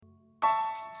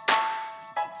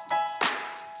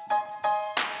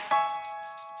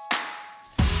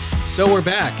So we're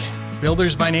back,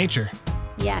 builders by nature.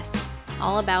 Yes,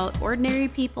 all about ordinary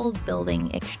people building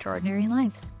extraordinary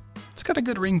lives. It's got a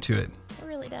good ring to it. It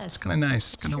really does. It's kind of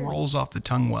nice. Kind of rolls off the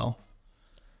tongue well.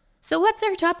 So what's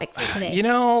our topic for today? You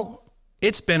know,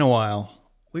 it's been a while.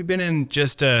 We've been in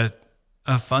just a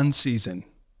fun season.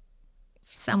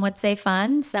 Some would say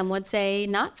fun. Some would say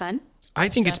not fun. I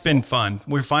think it's been fun.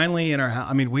 We're finally in our house.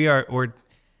 I mean,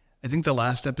 I think the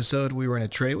last episode we were in a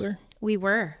trailer. We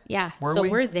were, yeah. Were we?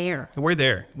 We're there. We're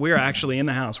there. We are actually in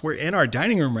the house. We're in our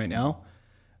dining room right now,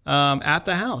 at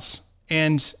the house.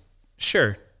 And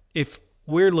sure, if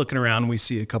we're looking around, we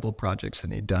see a couple of projects that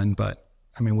need done, but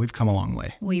I mean, we've come a long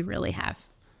way. We really have.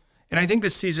 And I think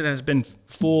this season has been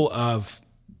full of,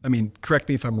 I mean, correct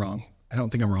me if I'm wrong. I don't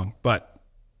think I'm wrong, but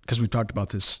because we've talked about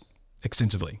this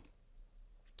extensively.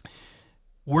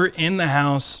 We're in the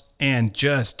house and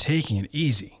just taking it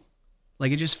easy.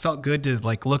 Like, it just felt good to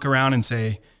like look around and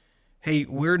say, hey,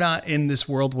 we're not in this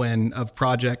whirlwind of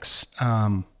projects.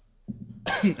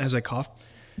 As I cough,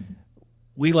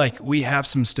 we have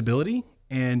some stability,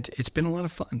 and it's been a lot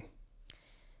of fun.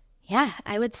 Yeah,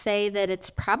 I would say that it's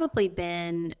probably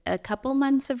been a couple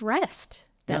months of rest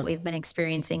that we've been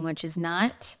experiencing, which is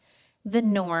not the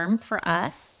norm for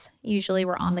us. Usually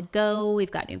we're on the go. We've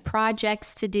got new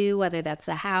projects to do, whether that's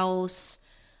a house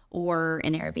or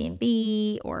an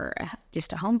Airbnb or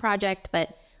just a home project.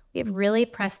 But we have really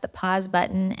pressed the pause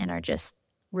button and are just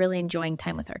really enjoying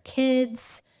time with our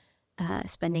kids,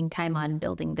 spending time on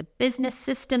building the business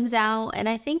systems out. And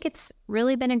I think it's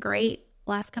really been a great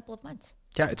last couple of months.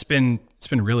 Yeah, it's been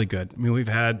really good. I mean, we've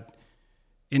had,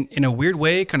 in a weird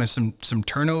way, kind of some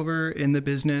turnover in the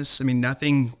business. I mean,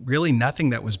 nothing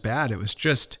that was bad. It was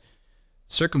just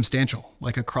circumstantial,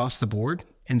 like across the board.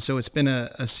 And so it's been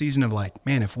a season of like,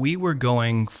 man, if we were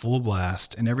going full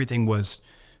blast and everything was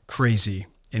crazy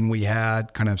and we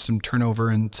had kind of some turnover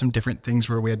and some different things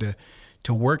where we had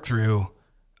to work through,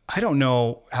 I don't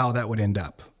know how that would end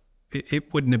up.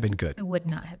 It wouldn't have been good. It would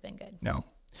not have been good. No.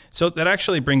 So that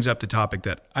actually brings up the topic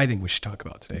that I think we should talk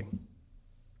about today,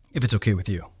 if it's okay with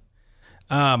you.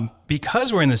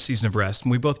 Because we're in this season of rest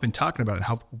and we've both been talking about it,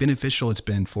 how beneficial it's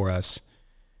been for us.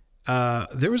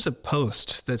 There was a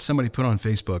post that somebody put on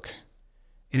Facebook,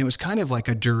 and it was kind of like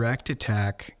a direct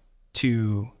attack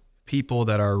to people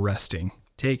that are resting.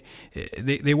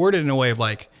 They worded it in a way of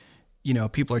like, you know,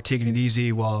 people are taking it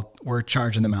easy while we're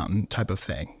charging the mountain type of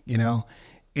thing, you know?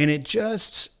 And it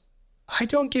just, I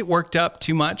don't get worked up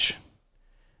too much,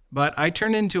 but I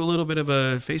turned into a little bit of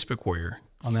a Facebook warrior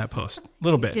on that post. A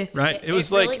little bit, right? It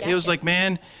was like,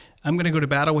 man, I'm going to go to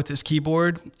battle with this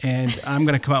keyboard and I'm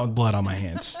going to come out with blood on my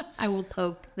hands. I will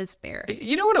poke this bear.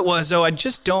 You know what it was, though? I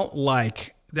just don't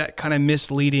like that kind of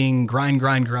misleading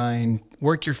grind,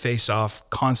 work your face off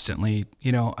constantly.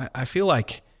 You know, I feel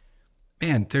like,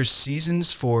 man, there's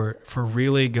seasons for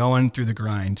really going through the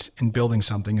grind and building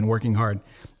something and working hard.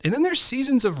 And then there's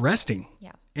seasons of resting.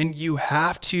 Yeah. And you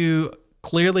have to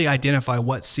clearly identify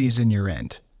what season you're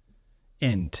in.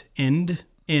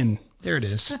 There it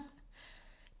is.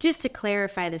 Just to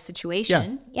clarify the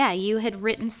situation, you had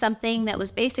written something that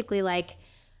was basically like,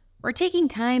 we're taking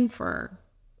time for,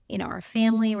 you know, our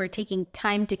family. We're taking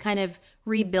time to kind of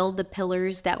rebuild the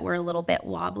pillars that were a little bit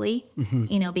wobbly,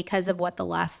 you know, because of what the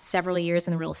last several years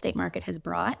in the real estate market has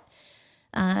brought.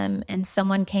 And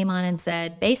someone came on and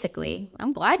said, basically,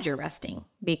 I'm glad you're resting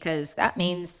because that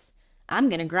means I'm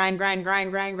going to grind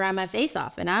my face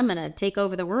off and I'm going to take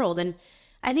over the world. And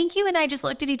I think you and I just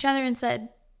looked at each other and said,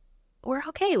 we're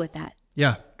okay with that.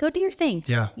 Yeah. Go do your thing.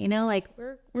 Yeah. You know, like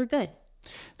we're good.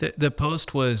 The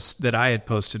post that I had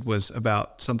posted was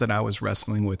about something I was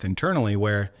wrestling with internally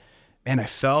where, man, I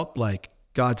felt like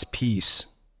God's peace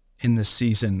in this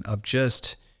season of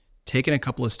just taking a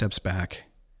couple of steps back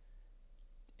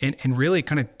and really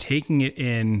kind of taking it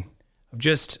in of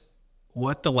just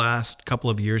what the last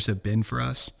couple of years have been for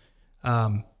us.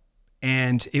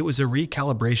 And it was a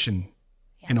recalibration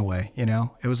in a way, you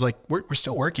know, it was like, we're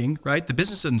still working, right? The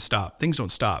business doesn't stop. Things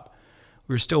don't stop.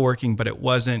 We were still working, but it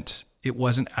wasn't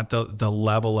at the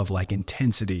level of like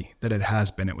intensity that it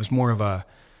has been. It was more of I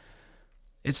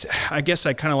guess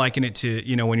I kind of liken it to,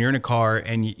 you know, when you're in a car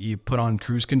and you put on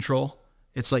cruise control,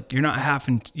 it's like,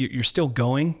 you're still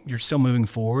going, you're still moving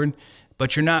forward,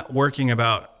 but you're not working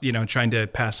about, you know, trying to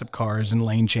pass up cars and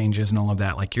lane changes and all of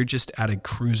that. Like you're just at a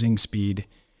cruising speed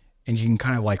and you can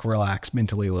kind of like relax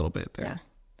mentally a little bit there. Yeah.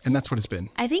 And that's what it's been.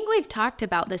 I think we've talked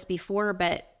about this before,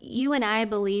 but you and I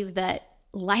believe that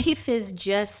life is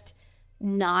just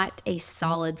not a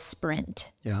solid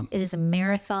sprint. Yeah. It is a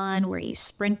marathon where you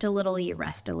sprint a little, you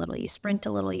rest a little, you sprint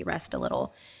a little, you rest a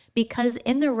little. Because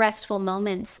in the restful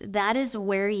moments, that is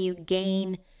where you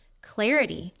gain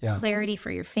clarity. Yeah. Clarity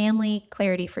for your family,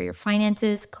 clarity for your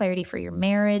finances, clarity for your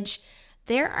marriage.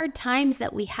 There are times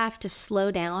that we have to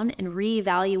slow down and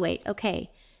reevaluate,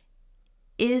 okay,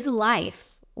 is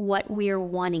life what we're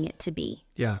wanting it to be?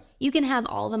 Yeah. You can have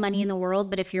all the money in the world,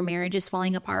 but if your marriage is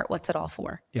falling apart, what's it all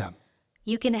for? Yeah.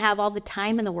 You can have all the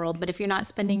time in the world, but if you're not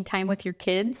spending time with your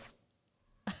kids,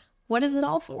 what is it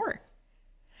all for?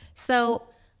 So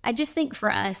I just think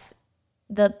for us,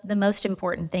 the most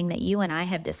important thing that you and I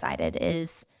have decided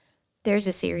is there's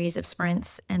a series of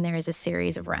sprints and there is a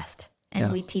series of rest.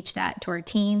 And we teach that to our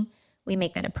team. We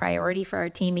make that a priority for our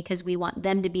team because we want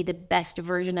them to be the best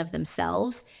version of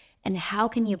themselves. And how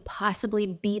can you possibly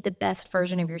be the best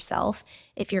version of yourself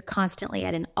if you're constantly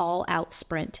at an all-out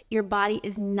sprint? Your body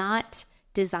is not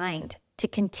designed to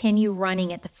continue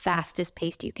running at the fastest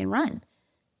pace you can run.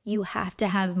 You have to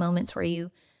have moments where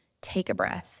you take a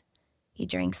breath, you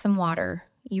drink some water,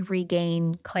 you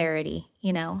regain clarity,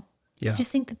 Yeah. I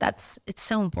just think that it's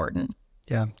so important.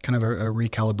 Yeah. Kind of a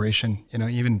recalibration,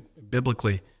 even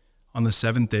biblically on the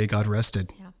seventh day, God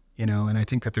rested, and I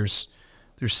think that there's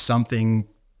something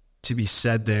to be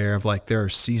said there of like, there are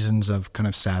seasons of kind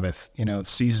of Sabbath,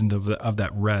 seasons of that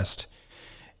rest.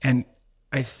 And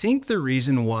I think the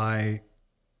reason why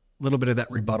a little bit of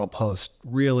that rebuttal post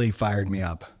really fired me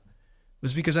up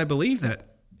was because I believe that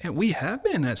we have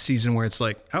been in that season where it's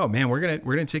like, oh man, we're going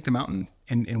to take the mountain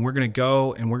and we're going to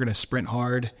go and we're going to sprint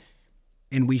hard.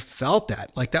 And we felt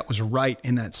that like that was right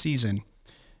in that season.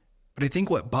 But I think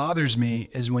what bothers me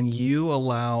is when you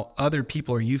allow other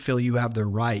people or you feel you have the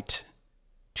right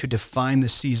to define the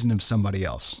season of somebody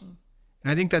else.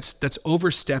 And I think that's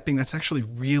overstepping. That's actually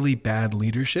really bad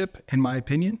leadership, in my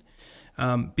opinion,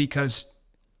 because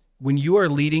when you are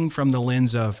leading from the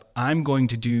lens of, I'm going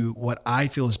to do what I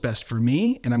feel is best for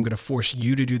me, and I'm going to force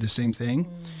you to do the same thing.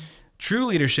 True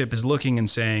leadership is looking and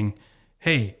saying,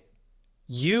 hey,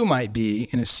 you might be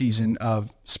in a season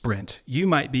of sprint. You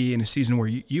might be in a season where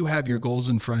you have your goals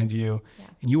in front of you,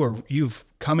 and you're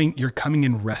coming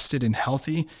in rested and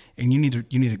healthy, and you need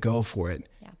to go for it.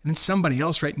 Yeah. And then somebody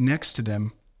else right next to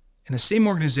them in the same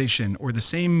organization or the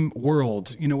same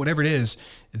world, whatever it is,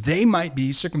 they might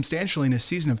be circumstantially in a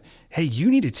season of, hey, you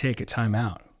need to take a time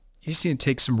out. You just need to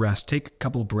take some rest, take a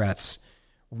couple of breaths,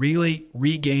 really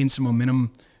regain some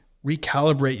momentum,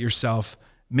 recalibrate yourself,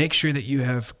 make sure that you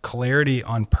have clarity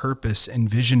on purpose and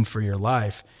vision for your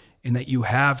life, and that you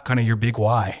have kind of your big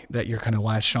why that you're kind of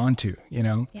latched onto,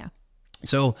 Yeah.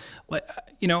 So,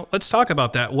 let's talk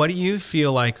about that. What do you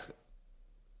feel like,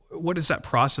 what does that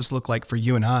process look like for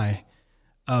you and I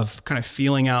of kind of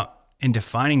feeling out and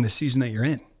defining the season that you're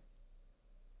in?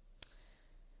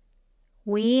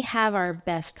 We have our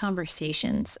best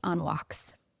conversations on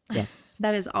walks. Yeah.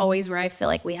 That is always where I feel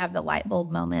like we have the light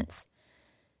bulb moments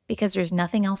because there's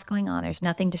nothing else going on. There's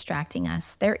nothing distracting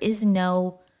us. There is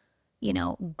no,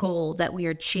 goal that we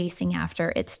are chasing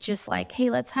after. It's just like, hey,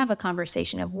 let's have a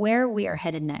conversation of where we are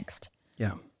headed next.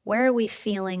 Yeah. Where are we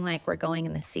feeling like we're going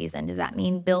in this season? Does that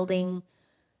mean building,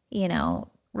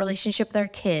 relationship with our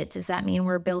kids? Does that mean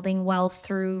we're building wealth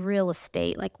through real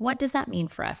estate? Like, what does that mean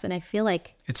for us? And I feel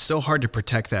like it's so hard to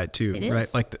protect that too,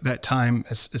 right? Like that time,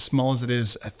 as small as it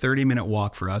is, a 30-minute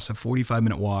walk for us, a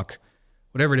 45-minute walk,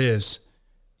 whatever it is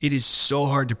so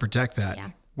hard to protect that. Yeah.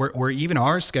 Where even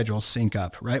our schedules sync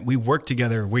up, right? We work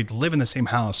together, we live in the same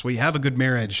house, we have a good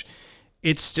marriage.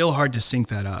 It's still hard to sync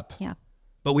that up. Yeah.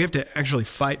 But we have to actually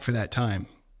fight for that time.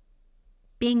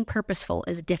 Being purposeful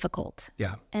is difficult.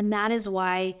 Yeah. And that is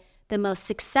why the most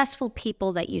successful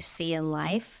people that you see in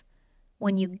life,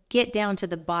 when you get down to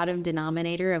the bottom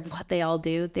denominator of what they all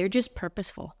do, they're just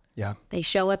purposeful. Yeah. They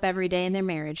show up every day in their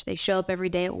marriage. They show up every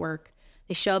day at work.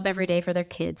 They show up every day for their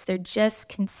kids. They're just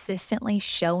consistently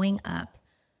showing up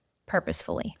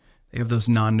purposefully. They have those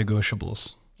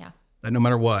non-negotiables. Yeah. That no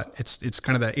matter what, it's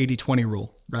kind of that 80-20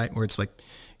 rule, right? Where it's like,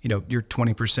 you're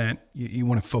 20%, you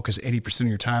want to focus 80% of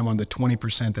your time on the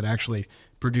 20% that actually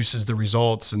produces the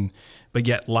results. But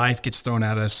yet life gets thrown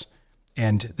at us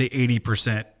and the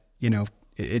 80%, you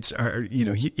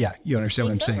understand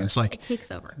what I'm saying? It's like it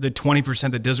takes over. The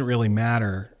 20% that doesn't really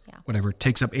matter, whatever,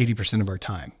 takes up 80% of our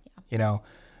time,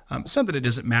 It's not that it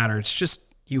doesn't matter. It's just,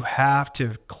 you have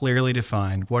to clearly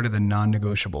define what are the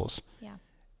non-negotiables. Yeah.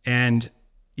 And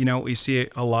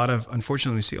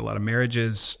unfortunately, we see a lot of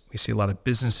marriages, we see a lot of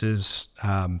businesses,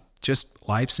 just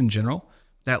lives in general,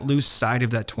 that lose sight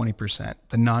of that 20%,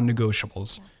 the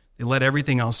non-negotiables. Yeah. They let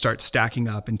everything else start stacking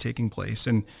up and taking place.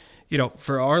 And,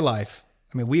 for our life,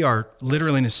 I mean, we are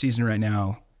literally in a season right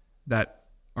now that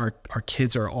our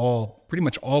kids are pretty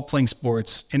much all playing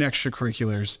sports and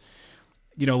extracurriculars.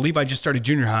 You know, Levi just started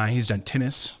junior high. He's done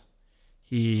tennis.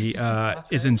 He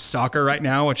is in soccer right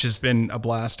now, which has been a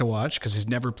blast to watch because he's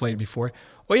never played before.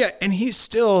 Oh yeah, and he's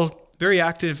still very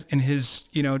active in his,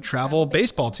 travel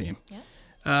baseball team.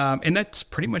 Yeah. And that's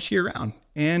pretty much year round.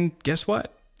 And guess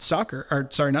what?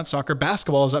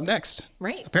 Basketball is up next.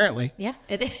 Right. Apparently. Yeah,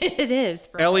 it is.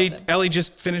 Ellie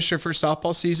just finished her first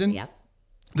softball season. Yeah.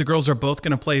 The girls are both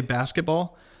going to play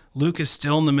basketball. Luke is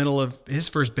still in the middle of his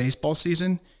first baseball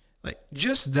season. Like,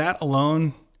 just that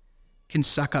alone can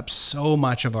suck up so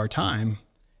much of our time.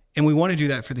 And we want to do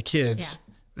that for the kids.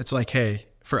 Yeah. It's like, hey,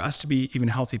 for us to be even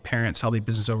healthy parents, healthy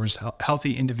business owners,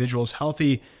 healthy individuals,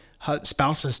 healthy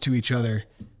spouses to each other,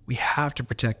 we have to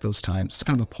protect those times. It's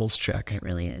kind of a pulse check. It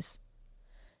really is.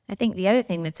 I think the other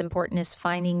thing that's important is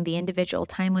finding the individual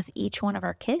time with each one of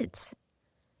our kids.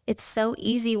 It's so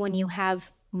easy when you have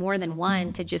more than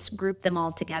one to just group them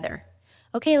all together.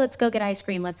 Okay, let's go get ice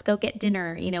cream. Let's go get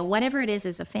dinner, whatever it is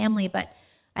as a family. But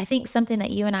I think something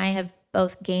that you and I have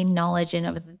both gained knowledge in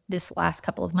over this last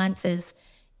couple of months is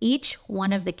each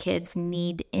one of the kids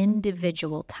need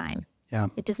individual time. Yeah.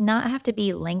 It does not have to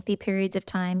be lengthy periods of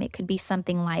time. It could be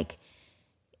something like,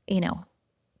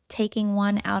 taking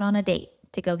one out on a date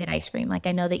to go get ice cream. Like,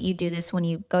 I know that you do this when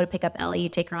you go to pick up Ellie, you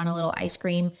take her on a little ice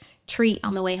cream treat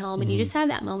on the way home, and you just have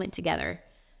that moment together.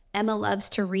 Emma loves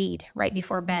to read right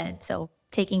before bed. So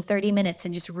taking 30 minutes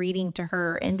and just reading to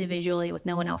her individually with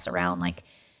no one else around, like,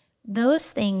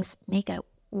 those things make a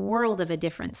world of a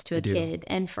difference to a kid.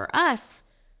 And for us,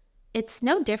 it's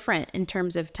no different in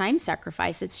terms of time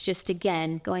sacrifice. It's just,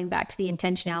 again, going back to the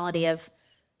intentionality of,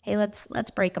 hey, let's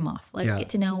break them off. Let's get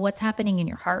to know what's happening in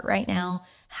your heart right now.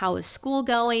 How is school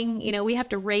going? We have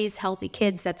to raise healthy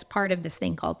kids. That's part of this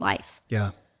thing called life.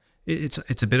 Yeah.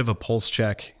 It's a bit of a pulse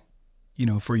check,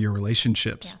 for your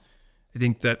relationships. Yeah. I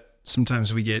think that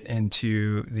sometimes we get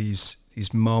into these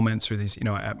moments or these,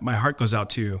 my heart goes out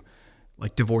to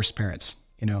like divorced parents,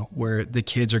 where the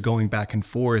kids are going back and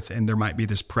forth and there might be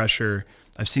this pressure.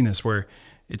 I've seen this where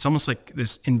it's almost like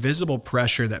this invisible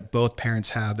pressure that both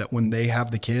parents have, that when they have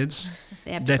the kids,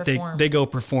 they go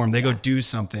perform, they go do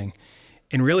something.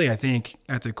 And really, I think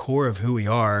at the core of who we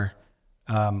are,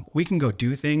 we can go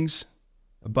do things,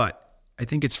 but I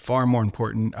think it's far more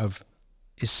important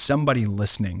is somebody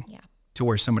listening to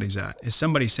where somebody's at? Is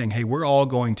somebody saying, hey, we're all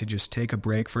going to just take a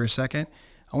break for a second.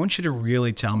 I want you to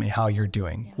really tell me how you're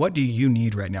doing. Yeah. What do you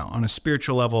need right now on a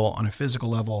spiritual level, on a physical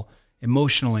level,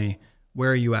 emotionally?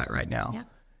 Where are you at right now? Yeah.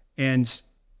 And,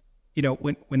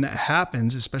 when that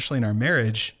happens, especially in our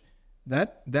marriage,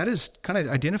 that is kind of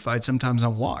identified sometimes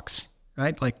on walks,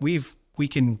 right? Like we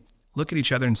can look at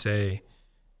each other and say,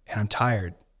 and I'm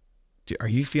tired. Are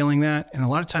you feeling that? And a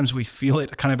lot of times we feel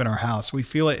it kind of in our house. We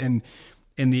feel it in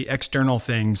the external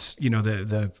things,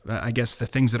 I guess the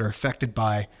things that are affected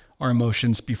by our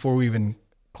emotions before we even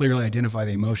clearly identify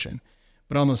the emotion.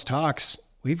 But on those talks,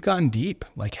 we've gotten deep.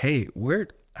 Like, hey,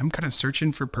 I'm kind of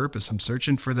searching for purpose. I'm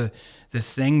searching for the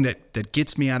thing that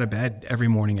gets me out of bed every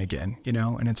morning again,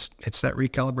 and it's that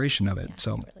recalibration of it. Yeah,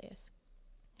 so it really is.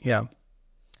 Yeah.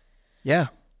 Yeah.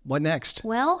 What next?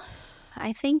 Well,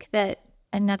 I think that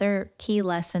another key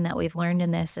lesson that we've learned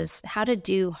in this is how to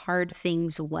do hard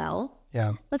things well.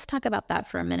 Yeah. Let's talk about that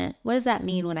for a minute. What does that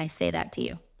mean when I say that to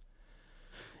you?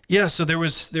 Yeah. So there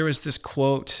was this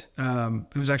quote.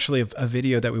 It was actually a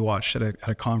video that we watched at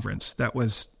a conference that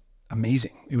was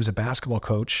amazing. It was a basketball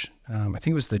coach. I think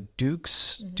it was the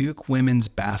Duke women's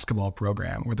basketball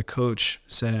program, where the coach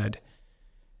said,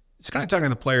 it's kind of talking to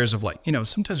the players of like,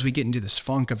 sometimes we get into this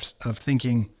funk of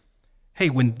thinking, hey,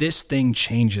 when this thing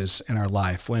changes in our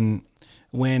life, when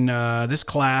this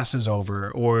class is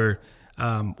over, or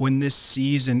when the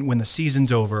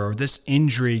season's over, or this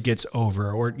injury gets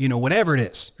over, or, whatever it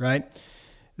is, right?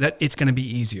 That it's going to be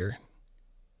easier.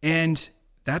 And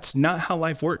that's not how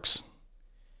life works.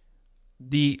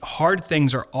 The hard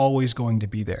things are always going to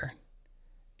be there.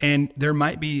 And there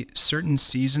might be certain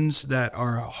seasons that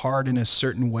are hard in a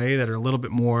certain way that are a little bit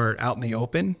more out in the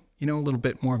open, a little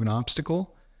bit more of an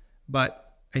obstacle.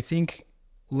 But I think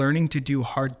learning to do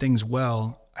hard things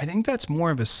well, I think that's more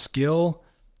of a skill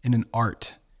and an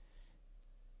art.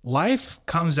 Life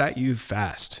comes at you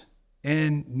fast.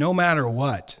 And no matter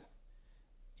what,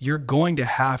 you're going to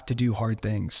have to do hard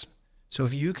things. So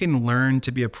if you can learn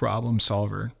to be a problem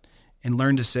solver and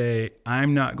learn to say,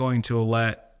 I'm not going to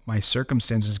let my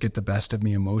circumstances get the best of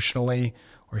me emotionally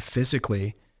or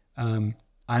physically,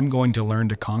 I'm going to learn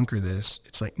to conquer this.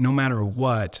 It's like, no matter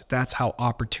what, that's how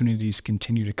opportunities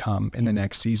continue to come in the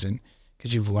next season,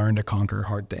 because you've learned to conquer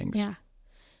hard things. Yeah.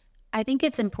 I think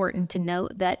it's important to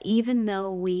note that even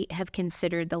though we have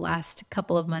considered the last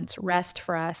couple of months rest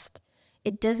for us,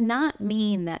 it does not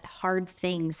mean that hard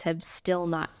things have still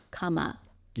not come up.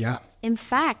 Yeah. In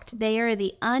fact, they are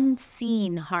the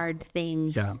unseen hard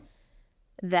things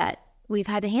that we've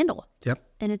had to handle. Yep.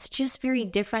 And it's just very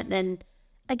different than,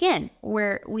 again,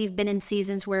 where we've been in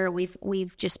seasons where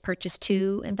we've just purchased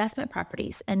 2 investment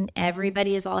properties and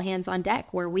everybody is all hands on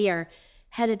deck, where we are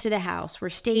headed to the house, we're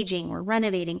staging, we're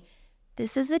renovating.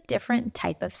 This is a different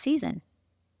type of season.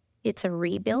 It's a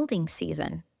rebuilding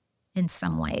season in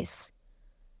some ways.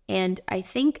 And I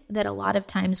think that a lot of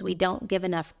times we don't give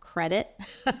enough credit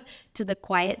to the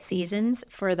quiet seasons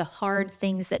for the hard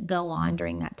things that go on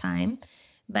during that time.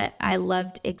 But I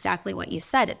loved exactly what you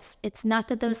said. It's not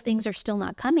that those things are still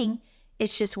not coming.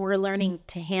 It's just we're learning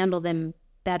to handle them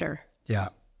better. Yeah.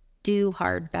 Do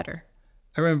hard better.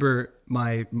 I remember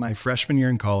my freshman year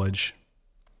in college,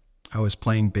 I was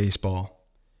playing baseball,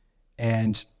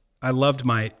 and I loved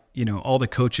my, all the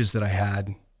coaches that I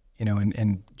had,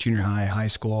 in junior high, high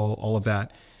school, all of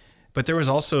that. But there was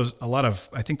also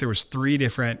I think there was 3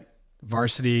 different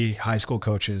varsity high school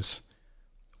coaches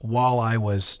while I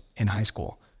was in high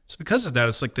school. So because of that,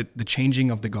 it's like the changing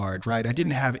of the guard, right? I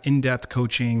didn't have in-depth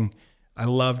coaching. I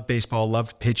loved baseball,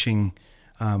 loved pitching,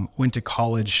 went to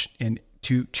college and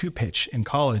to pitch in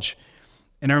college.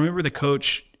 And I remember the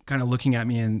coach kind of looking at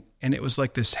me and it was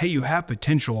like this, hey, you have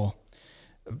potential,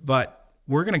 but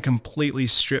we're going to completely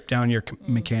strip down your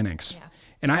mechanics. Yeah.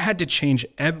 And I had to change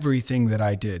everything that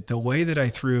I did, the way that I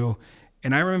threw.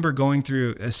 And I remember going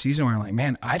through a season where I'm like,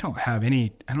 man, I don't have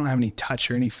any touch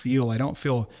or any feel. I don't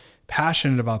feel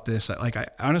passionate about this. I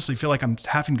honestly feel like I'm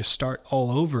having to start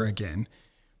all over again.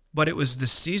 But it was the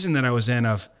season that I was in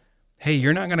of, hey,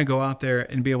 you're not going to go out there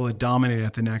and be able to dominate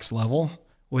at the next level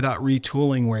without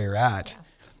retooling where you're at. Yeah.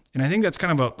 And I think that's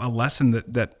kind of a lesson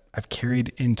that I've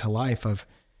carried into life of,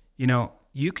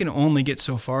 you can only get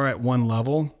so far at one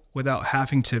level without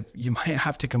you might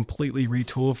have to completely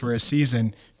retool for a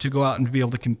season to go out and be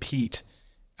able to compete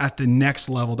at the next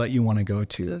level that you want to go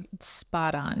to.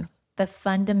 Spot on. The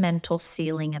fundamental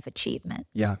ceiling of achievement.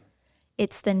 Yeah.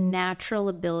 It's the natural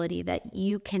ability that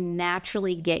you can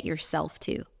naturally get yourself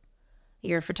to.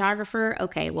 You're a photographer.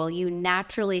 Okay, well, you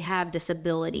naturally have this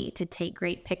ability to take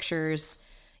great pictures,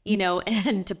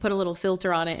 and to put a little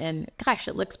filter on it and gosh,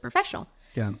 it looks professional.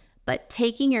 Yeah. But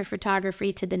taking your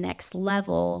photography to the next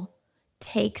level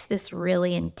takes this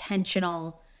really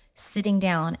intentional sitting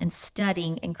down and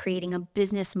studying and creating a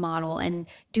business model and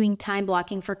doing time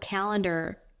blocking for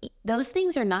calendar. Those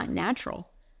things are not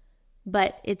natural,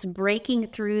 but it's breaking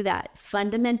through that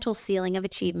fundamental ceiling of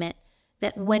achievement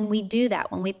that when we do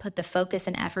that, when we put the focus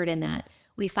and effort in that,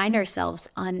 we find ourselves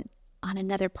on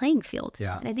another playing field.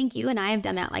 Yeah. And I think you and I have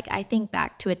done that. Like, I think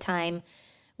back to a time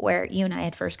where you and I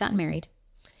had first gotten married.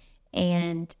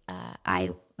 And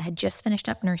I had just finished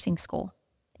up nursing school,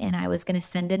 and I was going to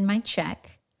send in my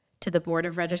check to the Board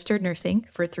of Registered Nursing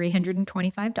for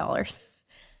 $325,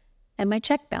 and my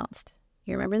check bounced.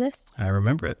 You remember this? I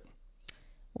remember it.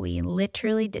 We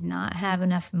literally did not have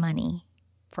enough money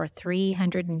for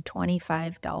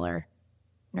 $325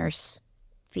 nurse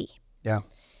fee. Yeah.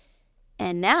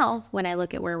 And now when I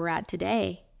look at where we're at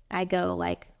today, I go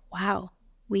like, wow,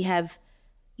 we have,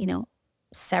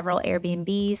 several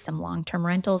Airbnbs, some long-term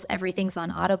rentals, everything's on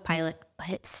autopilot, but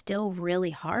it's still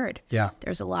really hard. Yeah.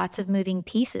 There's lots of moving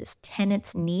pieces.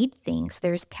 Tenants need things.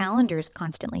 There's calendars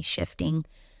constantly shifting.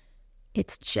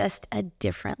 It's just a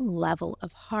different level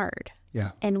of hard.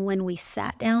 Yeah. And when we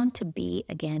sat down to be,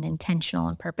 again, intentional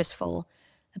and purposeful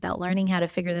about learning how to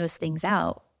figure those things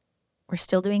out, we're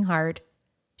still doing hard.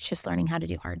 It's just learning how to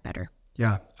do hard better.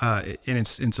 Yeah. And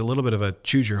it's a little bit of a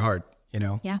choose your hard.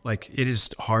 Yeah. Like it is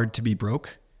hard to be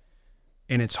broke,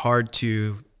 and it's hard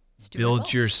to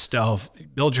build yourself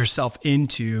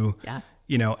into,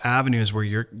 avenues where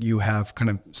you have kind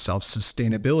of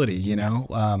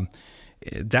self-sustainability,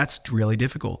 that's really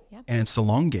difficult. Yep. And it's a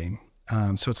long game.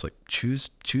 So it's like, choose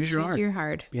your hard. Choose your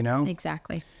hard.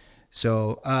 Exactly.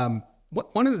 So,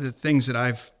 one of the things that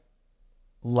I've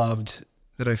loved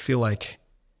that I feel like,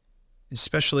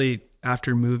 especially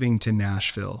after moving to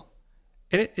Nashville,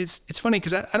 and it's funny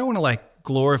because I don't want to like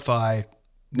glorify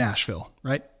Nashville,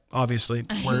 right? Obviously,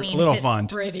 we're a little fond.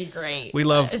 Pretty great. We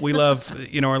love,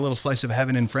 our little slice of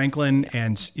heaven in Franklin,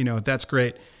 and that's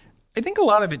great. I think a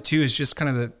lot of it too is just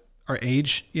kind of our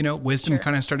age. Wisdom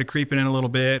kind of started creeping in a little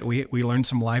bit. We learned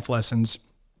some life lessons.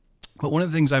 But one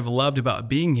of the things I've loved about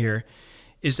being here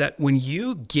is that when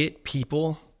you get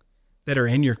people that are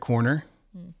in your corner,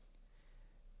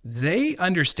 they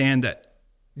understand that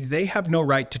they have no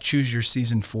right to choose your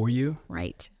season for you.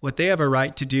 Right. What they have a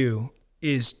right to do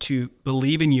is to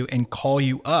believe in you and call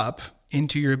you up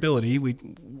into your ability.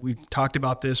 We've talked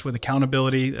about this with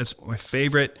accountability. That's my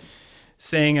favorite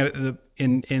thing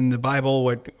in the Bible,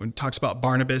 when it talks about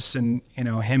Barnabas and,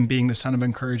 him being the son of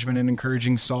encouragement and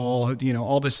encouraging Saul,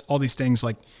 all these things.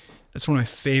 Like, that's one of my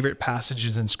favorite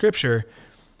passages in Scripture.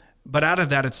 But out of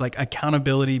that, it's like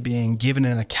accountability, being given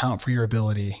an account for your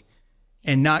ability,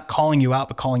 and not calling you out,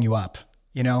 but calling you up.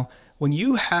 When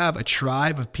you have a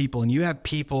tribe of people and you have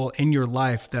people in your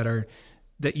life that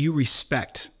you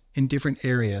respect in different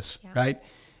areas, right?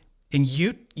 And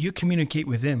you communicate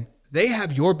with them, they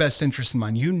have your best interest in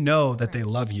mind. That they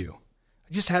love you.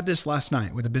 I just had this last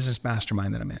night with a business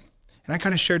mastermind that I'm in. And I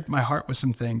kind of shared my heart with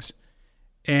some things.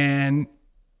 And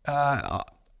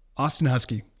Austin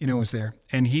Husky, was there.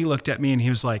 And he looked at me and he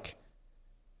was like,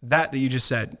 that you just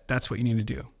said, that's what you need to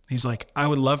do. He's like, I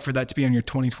would love for that to be on your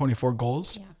 2024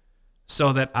 goals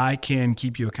so that I can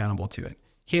keep you accountable to it.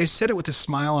 He said it with a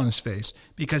smile on his face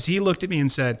because he looked at me and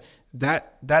said,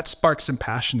 that sparks some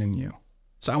passion in you.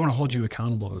 So I want to hold you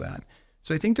accountable to that.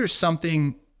 So I think there's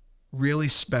something really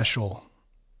special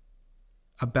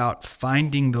about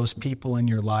finding those people in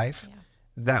your life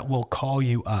that will call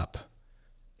you up.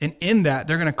 And in that,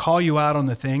 they're going to call you out on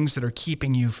the things that are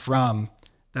keeping you from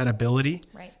that ability,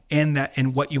 right?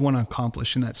 And what you want to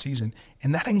accomplish in that season.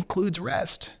 And that includes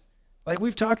rest. Like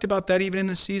we've talked about that even in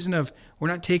the season of, we're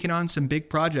not taking on some big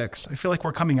projects. I feel like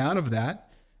we're coming out of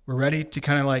that. We're ready to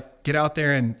kind of like get out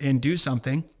there and do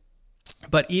something.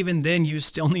 But even then, you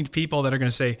still need people that are going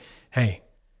to say, hey,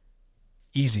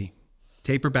 easy,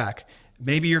 taper back.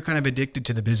 Maybe you're kind of addicted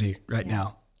to the busy right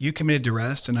now. You committed to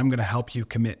rest, and I'm going to help you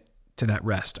commit to that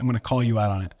rest. I'm going to call you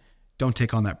out on it. Don't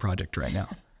take on that project right now.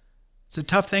 It's a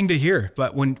tough thing to hear,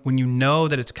 but when you know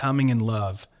that it's coming in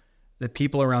love, that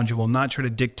people around you will not try to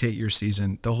dictate your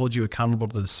season. They'll hold you accountable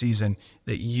to the season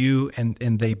that you and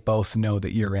they both know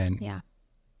that you're in. Yeah.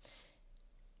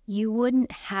 You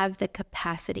wouldn't have the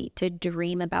capacity to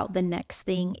dream about the next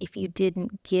thing if you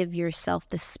didn't give yourself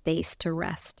the space to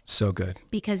rest. So good.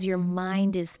 Because your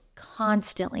mind is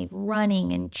constantly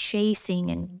running and chasing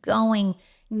and going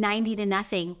 90 to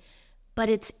nothing. But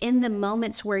it's in the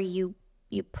moments where you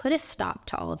put a stop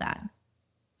to all of that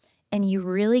and you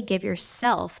really give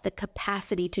yourself the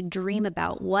capacity to dream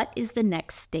about what is the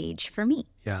next stage for me.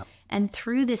 Yeah. And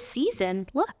through this season,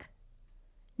 look,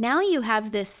 now you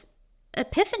have this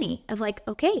epiphany of like,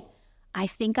 okay, I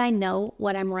think I know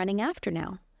what I'm running after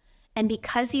now. And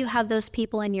because you have those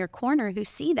people in your corner who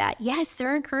see that, yes,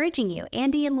 they're encouraging you.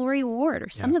 Andy and Lori Ward are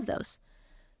some of those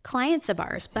clients of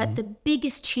ours, but the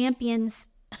biggest champions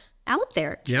out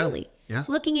there, truly,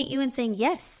 looking at you and saying,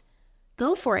 yes,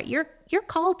 go for it. You're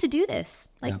called to do this.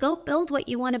 Like, go build what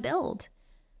you want to build.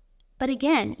 But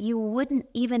again, you wouldn't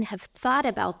even have thought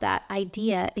about that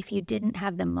idea if you didn't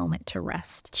have the moment to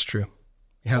rest. It's true.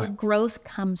 Yeah. So growth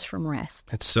comes from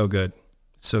rest. It's so good.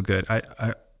 It's so good.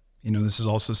 I this is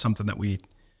also something that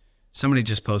somebody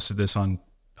just posted this on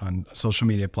a social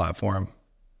media platform,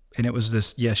 and it was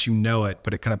this, yes,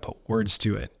 but it kind of put words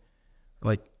to it.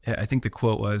 Like, I think the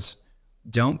quote was,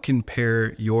 don't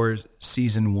compare your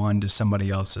season 1 to somebody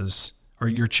else's, or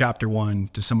your chapter 1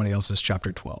 to somebody else's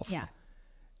chapter 12. Yeah.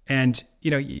 And,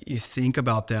 you think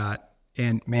about that,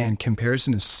 and man,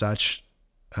 comparison is such,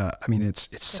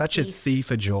 it's such a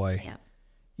thief of joy,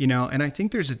 and I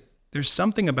think there's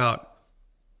something about,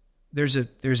 it's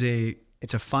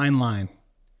a fine line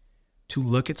to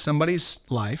look at somebody's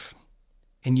life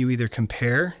and you either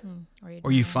compare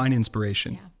or you find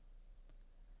inspiration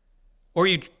or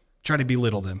you try to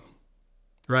belittle them,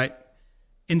 right?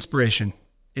 Inspiration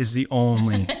is the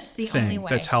only thing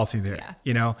that's healthy there.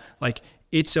 Like,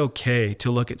 it's okay to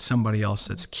look at somebody else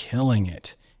that's killing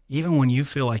it. Even when you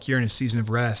feel like you're in a season of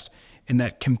rest and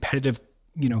that competitive,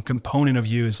 component of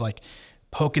you is like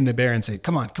poking the bear and say,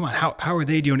 come on, how are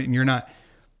they doing it? And you're not,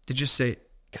 to just say,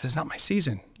 because it's not my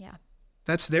season. Yeah.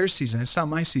 That's their season. It's not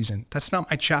my season. That's not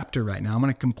my chapter right now. I'm in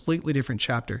a completely different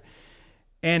chapter.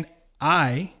 And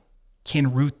I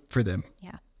can root for them.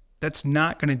 Yeah. That's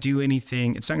not going to do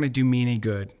anything. It's not going to do me any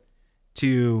good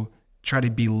to try to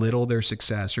belittle their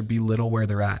success or belittle where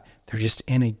they're at. They're just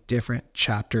in a different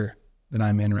chapter than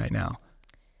I'm in right now.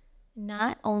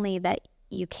 Not only that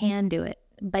you can do it,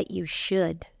 but you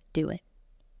should do it.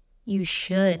 You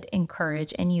should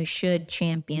encourage and you should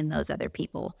champion those other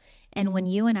people. And when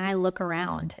you and I look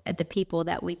around at the people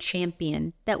that we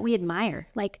champion, that we admire,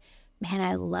 like, man,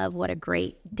 I love what a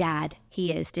great dad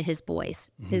he is to his boys,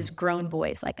 his grown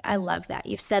boys. Like, I love that.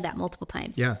 You've said that multiple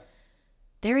times. Yeah.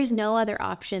 There is no other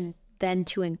option than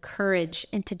to encourage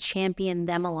and to champion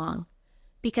them along,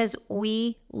 because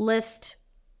we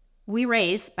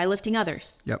raise by lifting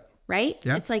others. Yep. Right?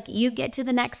 Yeah. It's like you get to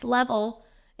the next level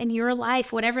in your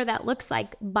life, whatever that looks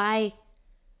like, by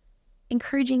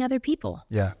encouraging other people.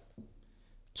 Yeah.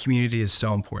 Community is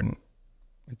so important.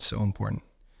 It's so important.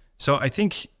 So I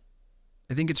think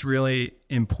it's really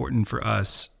important for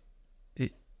us,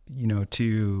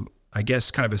 to, I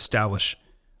guess, kind of establish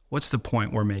what's the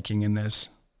point we're making in this.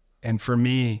 And for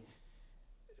me,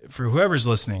 for whoever's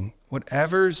listening,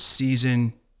 whatever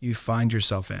season you find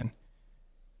yourself in,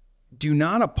 do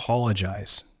not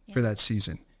apologize for that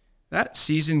season. That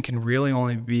season can really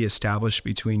only be established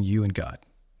between you and God.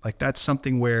 Like, that's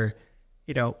something where,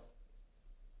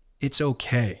 it's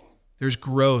okay. There's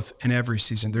growth in every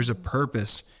season. There's a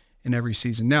purpose in every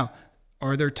season. Now,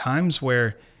 are there times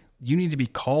where you need to be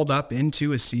called up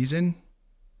into a season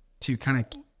to kind of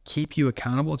keep you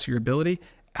accountable to your ability?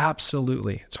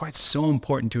 Absolutely. That's why it's so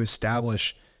important to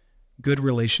establish good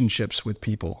relationships with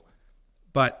people.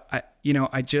 But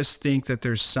I just think that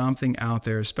there's something out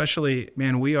there, especially,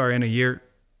 man, we are in a year,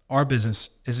 our business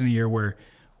is in a year where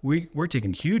we're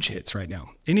taking huge hits right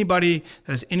now. Anybody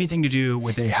that has anything to do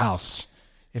with a house,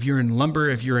 if you're in lumber,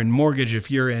 if you're in mortgage,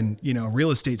 if you're in,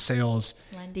 real estate sales,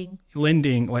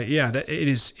 lending,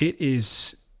 it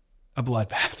is a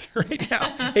bloodbath right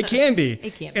now. It can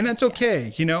be. And that's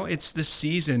okay. It's the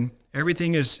season.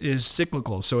 Everything is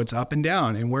cyclical. So it's up and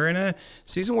down. And we're in a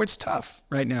season where it's tough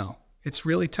right now. It's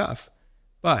really tough.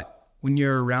 But when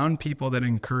you're around people that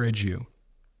encourage you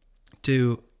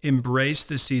to embrace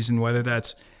the season, whether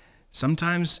that's,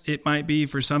 sometimes it might be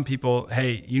for some people,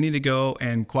 hey, you need to go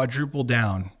and quadruple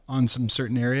down on some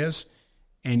certain areas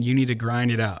and you need to grind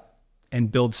it out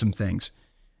and build some things.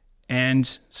 And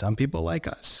some people like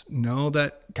us know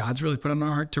that God's really put on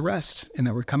our heart to rest and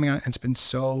that we're coming out and it's been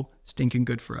so stinking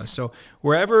good for us. So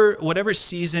whatever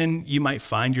season you might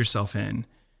find yourself in,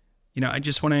 I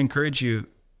just want to encourage you,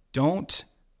 don't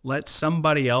let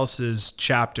somebody else's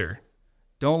chapter,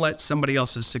 don't let somebody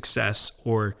else's success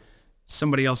or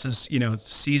somebody else's,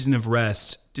 season of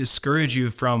rest discourage you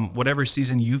from whatever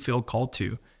season you feel called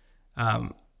to.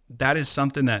 That is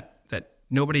something that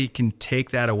nobody can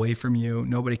take that away from you.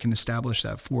 Nobody can establish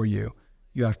that for you.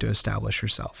 You have to establish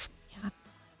yourself. Yeah.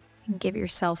 And give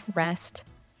yourself rest,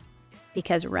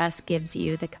 because rest gives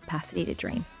you the capacity to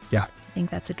dream. Yeah. I think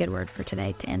that's a good word for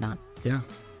today to end on. Yeah.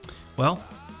 Well,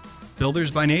 builders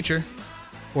by nature,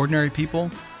 ordinary people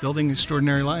building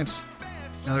extraordinary lives.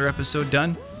 Another episode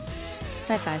done.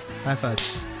 High five. High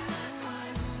five.